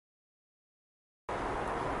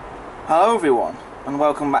Hello everyone, and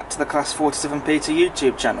welcome back to the Class 47 Peter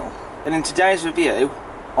YouTube channel. And in today's review,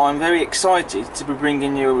 I'm very excited to be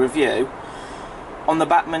bringing you a review on the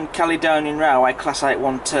Bachmann Caledonian Railway Class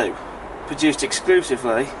 812, produced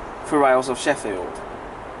exclusively for Rails of Sheffield.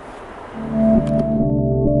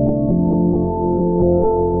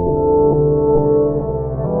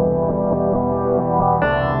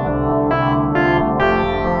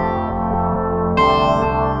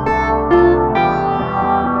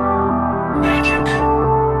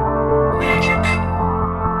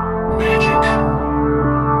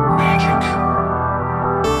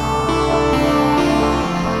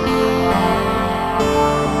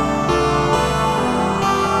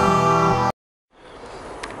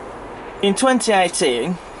 In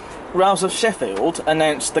 2018, Rails of Sheffield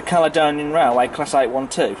announced the Caledonian Railway Class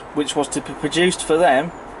 812, which was to be produced for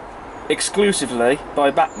them exclusively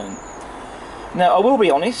by Bachmann. Now, I will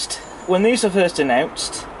be honest, when these were first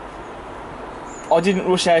announced, I didn't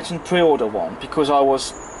rush out and pre-order one because I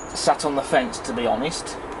was sat on the fence, to be honest.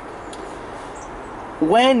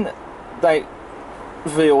 When they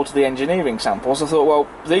revealed the engineering samples, I thought, well,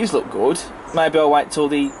 these look good, maybe I'll wait till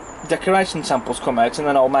the decoration samples come out and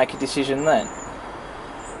then I'll make a decision then.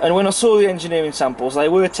 And when I saw the engineering samples, they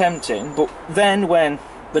were tempting, but then when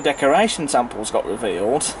the decoration samples got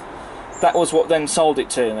revealed, that was what then sold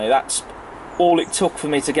it to me. That's all it took for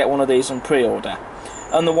me to get one of these on pre-order.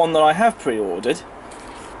 And the one that I have pre-ordered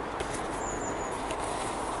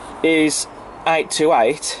is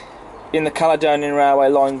 828 in the Caledonian Railway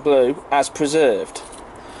Line Blue as preserved.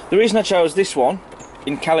 The reason I chose this one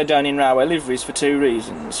in Caledonian Railway liveries for two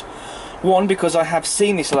reasons. One, because I have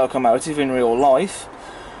seen this locomotive in real life,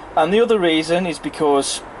 and the other reason is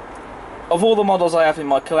because of all the models I have in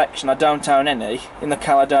my collection, I don't own any in the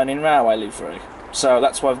Caledonian Railway livery. So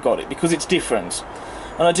that's why I've got it, because it's different.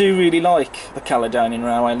 And I do really like the Caledonian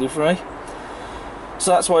Railway livery.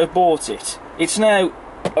 So that's why I bought it. It's now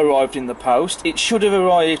arrived in the post. It should have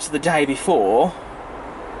arrived the day before,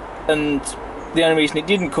 and the only reason it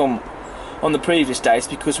didn't come on the previous day is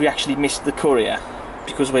because we actually missed the courier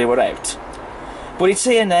because we were out. But it's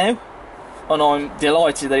here now, and I'm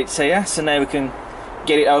delighted that it's here, so now we can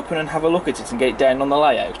get it open and have a look at it and get it down on the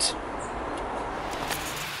layout.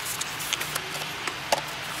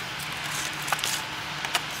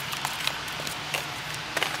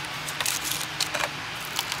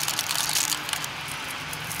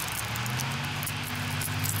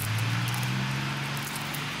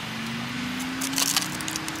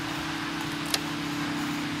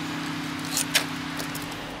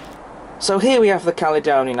 So here we have the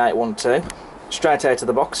Caledonian 812, straight out of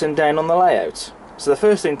the box and down on the layout. So the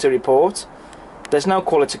first thing to report, there's no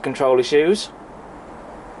quality control issues,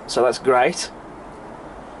 so that's great,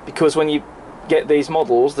 because when you get these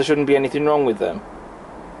models there shouldn't be anything wrong with them.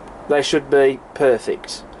 They should be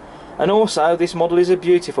perfect. And also this model is a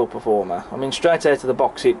beautiful performer. I mean, straight out of the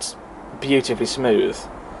box it's beautifully smooth.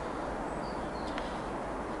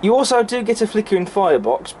 You also do get a flickering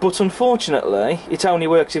firebox, but unfortunately it only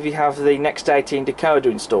works if you have the Next18 decoder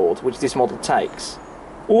installed, which this model takes.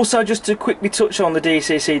 Also, just to quickly touch on the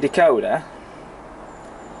DCC decoder,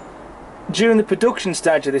 during the production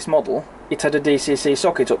stage of this model it had a DCC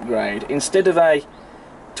socket upgrade. Instead of a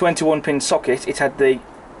 21-pin socket, it had the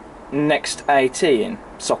Next18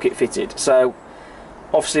 socket fitted, so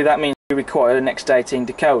obviously that means you require a Next18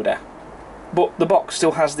 decoder. But the box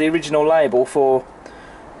still has the original label for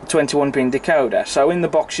 21-pin decoder, so in the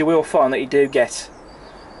box you will find that you do get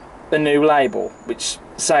a new label which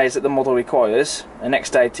says that the model requires a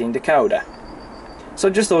Next18 decoder. So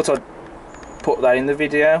I just thought I'd put that in the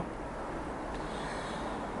video.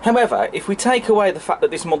 However, if we take away the fact that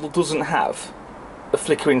this model doesn't have a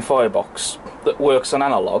flickering firebox that works on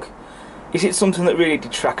analog, is it something that really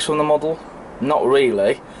detracts from the model? Not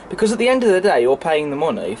really, because at the end of the day you're paying the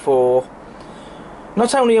money for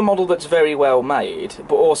not only a model that's very well made,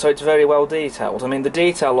 but also it's very well detailed. I mean, the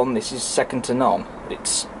detail on this is second to none.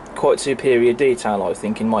 It's quite superior detail, I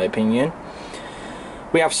think, in my opinion.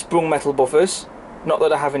 We have sprung metal buffers. Not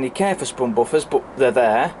that I have any care for sprung buffers, but they're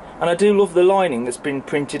there. And I do love the lining that's been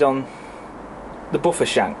printed on the buffer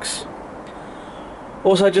shanks.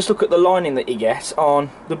 Also, just look at the lining that you get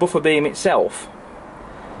on the buffer beam itself,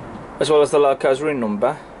 as well as the loco's run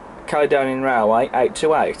number, Caledonian Railway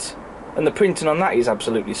 828. And the printing on that is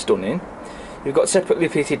absolutely stunning. You've got separately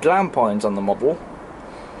fitted lamp irons on the model.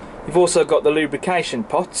 You've also got the lubrication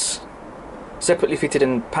pots, separately fitted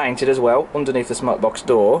and painted as well, underneath the smokebox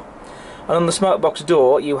door. And on the smokebox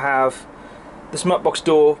door you have the smokebox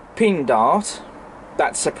door pin dart,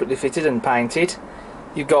 that's separately fitted and painted.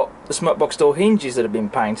 You've got the smokebox door hinges that have been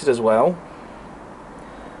painted as well.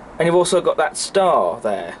 And you've also got that star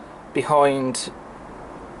there behind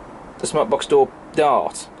the smokebox door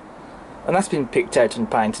dart, and that's been picked out and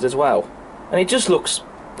painted as well, and it just looks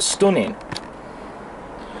stunning.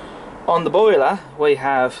 On the boiler we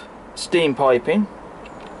have steam piping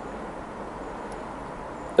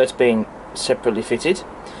that's been separately fitted.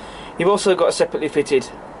 You've also got a separately fitted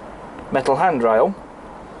metal handrail,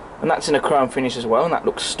 and that's in a chrome finish as well, and that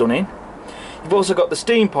looks stunning. You've also got the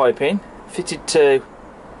steam piping fitted to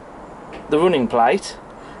the running plate,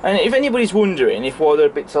 and if anybody's wondering if why there are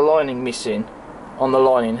bits of lining missing on the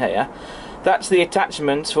lining here, that's the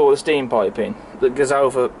attachment for the steam piping that goes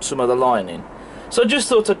over some of the lining. So I just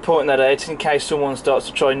thought I'd point that out in case someone starts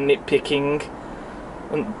to try nitpicking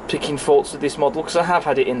and picking faults with this model, because I have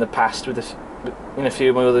had it in the past in a few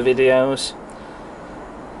of my other videos.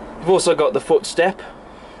 You've also got the footstep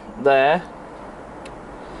there.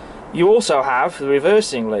 You also have the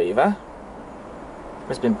reversing lever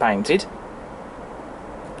that's been painted.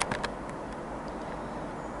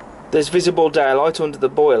 There's visible daylight under the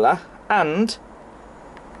boiler, and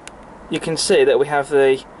you can see that we have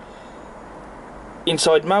the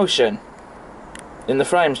inside motion in the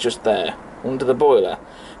frames just there under the boiler.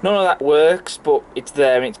 None of that works, but it's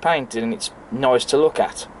there and it's painted and it's nice to look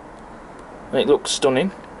at, and it looks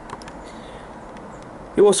stunning.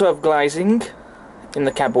 You also have glazing in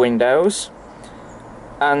the cab windows,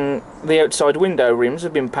 and the outside window rims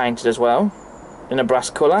have been painted as well in a brass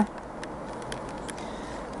colour.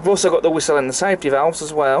 We've also got the whistle and the safety valves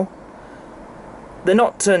as well. They're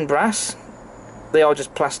not turned brass, they are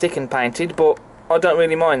just plastic and painted, but I don't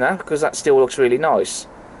really mind that because that still looks really nice,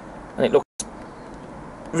 and it looks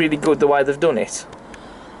really good the way they've done it.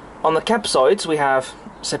 On the cab sides we have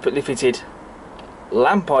separately fitted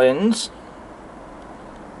lamp irons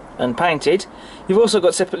and painted. You've also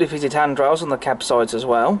got separately fitted handrails on the cab sides as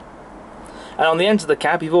well, and on the ends of the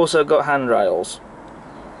cab you've also got handrails,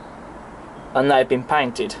 and they've been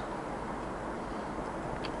painted.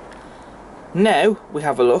 Now we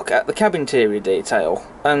have a look at the cab interior detail,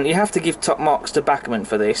 and you have to give top marks to Bachmann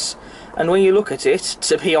for this, and when you look at it,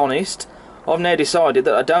 to be honest, I've now decided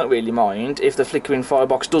that I don't really mind if the flickering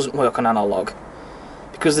firebox doesn't work on analog,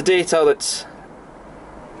 because the detail that's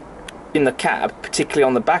in the cab, particularly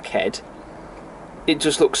on the back head, it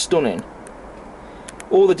just looks stunning.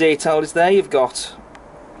 All the detail is there. You've got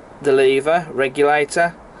the lever,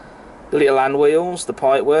 regulator, the little hand wheels, the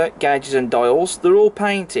pipework, gauges and dials. They're all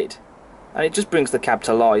painted, and it just brings the cab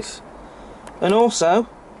to life. And also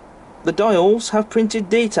the dials have printed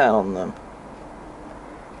detail on them,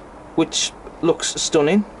 which looks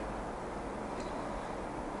stunning.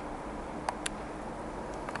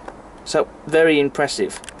 So very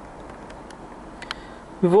impressive.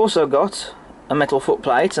 We've also got a metal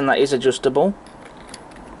footplate, and that is adjustable.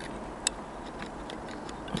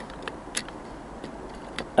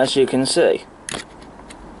 As you can see.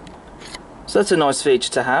 So that's a nice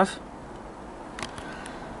feature to have.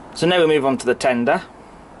 So now we move on to the tender.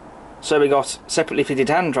 So we got separately fitted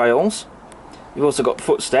handrails. You've also got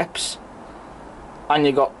footsteps, and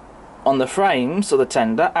you've got on the frames of the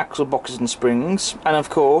tender axle boxes and springs, and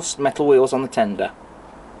of course metal wheels on the tender.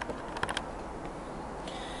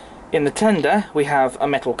 In the tender we have a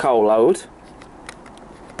metal coal load,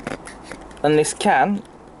 and this can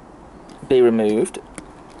be removed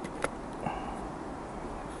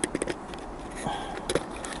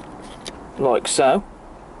like so.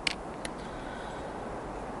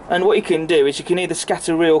 And what you can do is you can either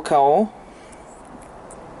scatter real coal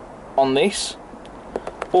on this,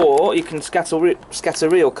 or you can scatter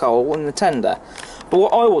real coal in the tender. But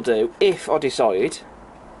what I will do, if I decide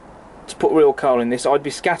to put real coal in this, I'd be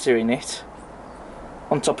scattering it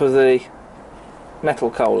on top of the metal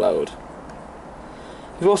coal load.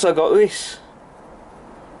 You've also got this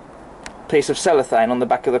piece of cellophane on the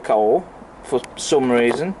back of the coal for some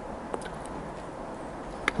reason,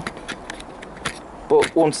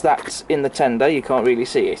 but once that's in the tender you can't really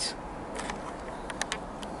see it.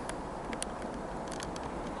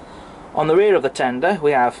 On the rear of the tender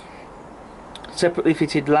we have separately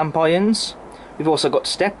fitted lamp irons. We've also got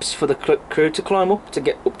steps for the crew to climb up to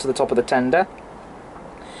get up to the top of the tender,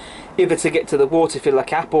 either to get to the water filler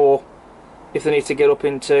cap, or if they need to get up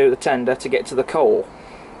into the tender to get to the coal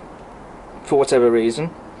for whatever reason.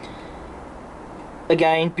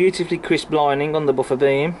 Again, beautifully crisp lining on the buffer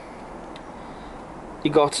beam. You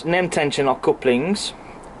got NEM tension lock couplings,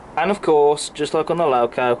 and of course, just like on the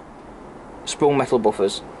Loco, sprung metal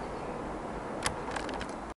buffers.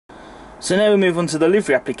 So now we move on to the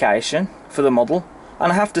livery application for the model,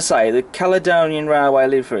 and I have to say the Caledonian railway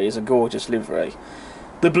livery is a gorgeous livery.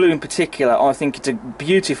 The blue in particular, I think it's a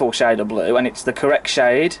beautiful shade of blue, and it's the correct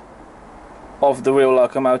shade of the real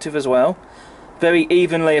locomotive as well. Very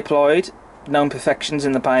evenly applied, no imperfections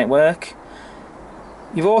in the paintwork.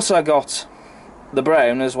 You've also got the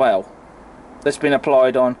brown as well, that's been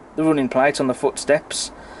applied on the running plate, on the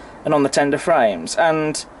footsteps, and on the tender frames.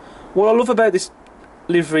 And what I love about this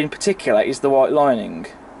livery in particular is the white lining,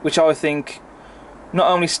 which I think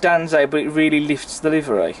not only stands out, but it really lifts the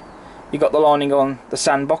livery. You've got the lining on the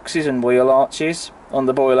sandboxes and wheel arches, on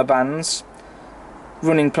the boiler bands,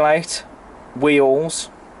 running plate, wheels,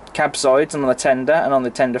 cab sides, and on the tender and on the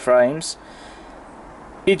tender frames.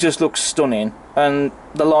 It just looks stunning, and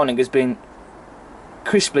the lining has been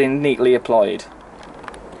crisply and neatly applied.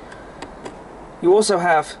 You also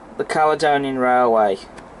have the Caledonian Railway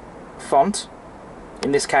font,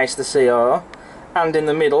 in this case the CR, and in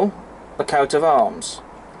the middle the coat of arms.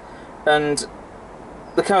 And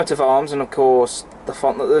the coat of arms, and of course the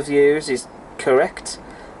font that they've used, is correct,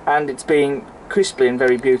 and it's being crisply and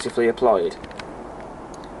very beautifully applied.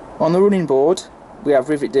 On the running board we have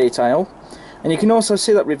rivet detail, and you can also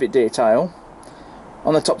see that rivet detail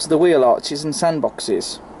on the tops of the wheel arches and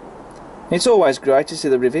sandboxes. It's always great to see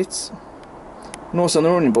the rivets. And also on the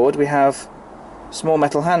running board we have small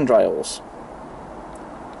metal handrails.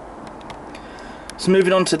 So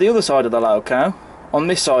moving on to the other side of the loco, on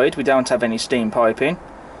this side we don't have any steam piping,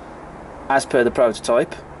 as per the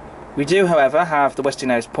prototype. We do however have the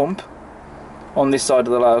Westinghouse pump on this side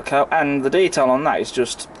of the loco, and the detail on that is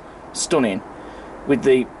just stunning, with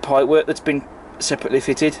the pipework that's been separately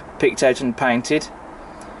fitted, picked out and painted,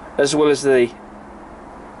 as well as the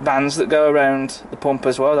bands that go around the pump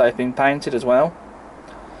as well, they've been painted as well,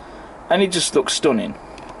 and it just looks stunning.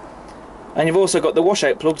 And you've also got the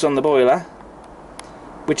washout plugs on the boiler,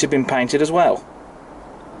 which have been painted as well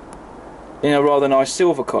in a rather nice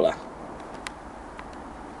silver colour.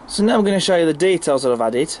 So now I'm going to show you the details that I've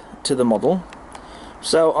added to the model.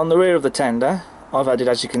 So on the rear of the tender I've added,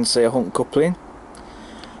 as you can see, a hump coupling.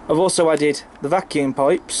 I've also added the vacuum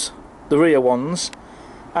pipes, the rear ones,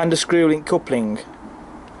 and a screw link coupling.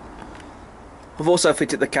 I've also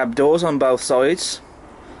fitted the cab doors on both sides.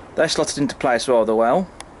 They're slotted into place rather well,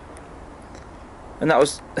 and that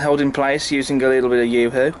was held in place using a little bit of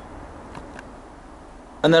U-hoo.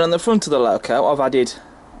 And then on the front of the loco I've added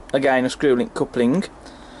again a screw link coupling,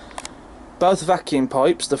 both vacuum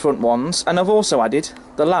pipes, the front ones, and I've also added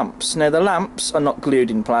the lamps. Now the lamps are not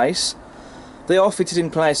glued in place, they are fitted in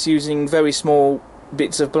place using very small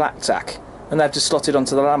bits of black tack, and they've just slotted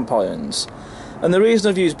onto the lamp irons. And the reason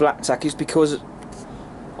I've used black tack is because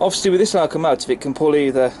obviously with this locomotive it can pull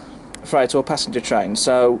either freight or passenger train,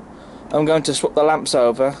 so I'm going to swap the lamps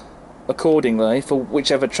over accordingly for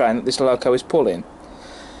whichever train that this loco is pulling.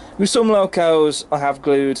 With some locos I have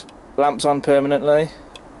glued lamps on permanently,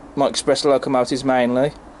 my express locomotives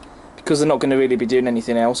mainly, because they're not going to really be doing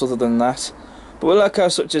anything else other than that. But with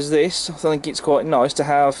locos such as this, I think it's quite nice to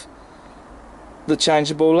have the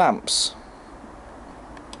changeable lamps,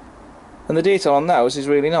 and the detail on those is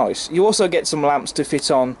really nice. You also get some lamps to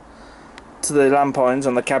fit on to the lamp irons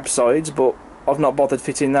on the cab sides, but I've not bothered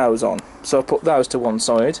fitting those on, so I'll put those to one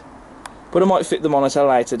side, but I might fit them on at a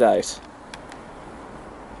later date.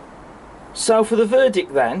 So for the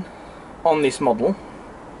verdict then on this model,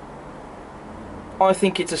 I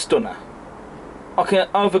think it's a stunner. I can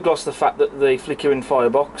overgloss the fact that the flickering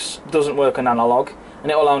firebox doesn't work on analog,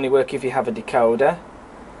 and it will only work if you have a decoder,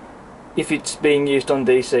 if it's being used on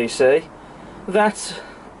DCC. That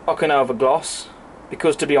I can overgloss,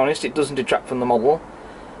 because to be honest it doesn't detract from the model,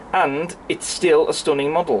 and it's still a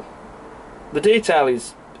stunning model. The detail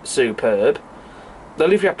is superb, the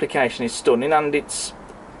livery application is stunning, and it's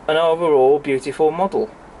an overall beautiful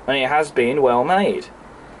model, and it has been well made.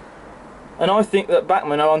 And I think that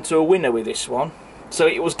Bachmann are onto a winner with this one. So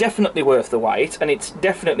it was definitely worth the wait, and it's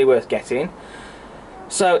definitely worth getting.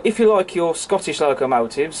 So if you like your Scottish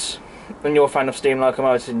locomotives, and you're a fan of steam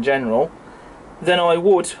locomotives in general, then I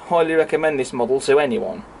would highly recommend this model to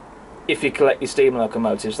anyone, if you collect your steam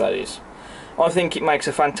locomotives, that is. I think it makes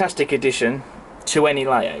a fantastic addition to any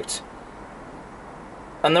layout.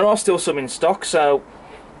 And there are still some in stock, so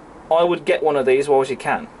I would get one of these while you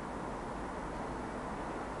can.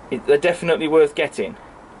 They're definitely worth getting.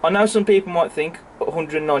 I know some people might think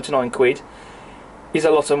 199 quid is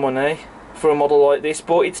a lot of money for a model like this,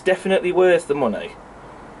 but it's definitely worth the money.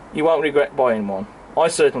 You won't regret buying one. I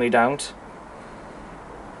certainly don't.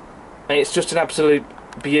 And it's just an absolute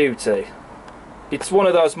beauty. It's one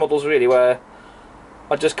of those models really where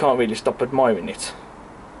I just can't really stop admiring it.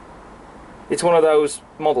 It's one of those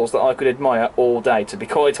models that I could admire all day, to be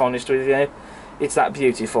quite honest with you. It's that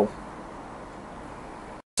beautiful.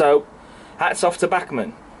 So, hats off to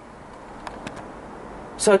Bachmann.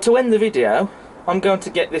 So to end the video, I'm going to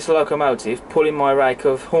get this locomotive pulling my rake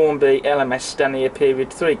of Hornby LMS Stanier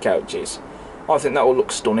Period 3 coaches. I think that will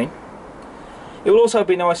look stunning. It will also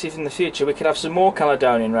be nice if in the future we could have some more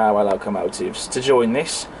Caledonian railway locomotives to join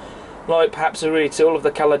this, like perhaps a retool of the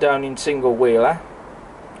Caledonian single wheeler,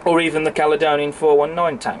 or even the Caledonian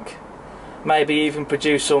 419 tank. Maybe even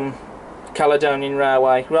produce some Caledonian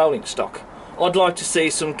railway rolling stock. I'd like to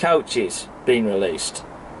see some coaches being released.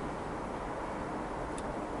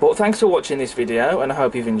 But thanks for watching this video, and I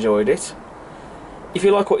hope you've enjoyed it. If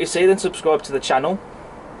you like what you see, then subscribe to the channel.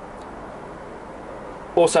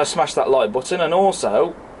 Also smash that like button, and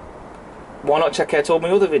also why not check out all my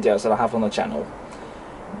other videos that I have on the channel.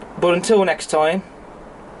 But until next time,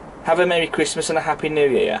 have a Merry Christmas and a Happy New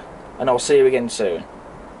Year, and I'll see you again soon.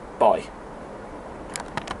 Bye.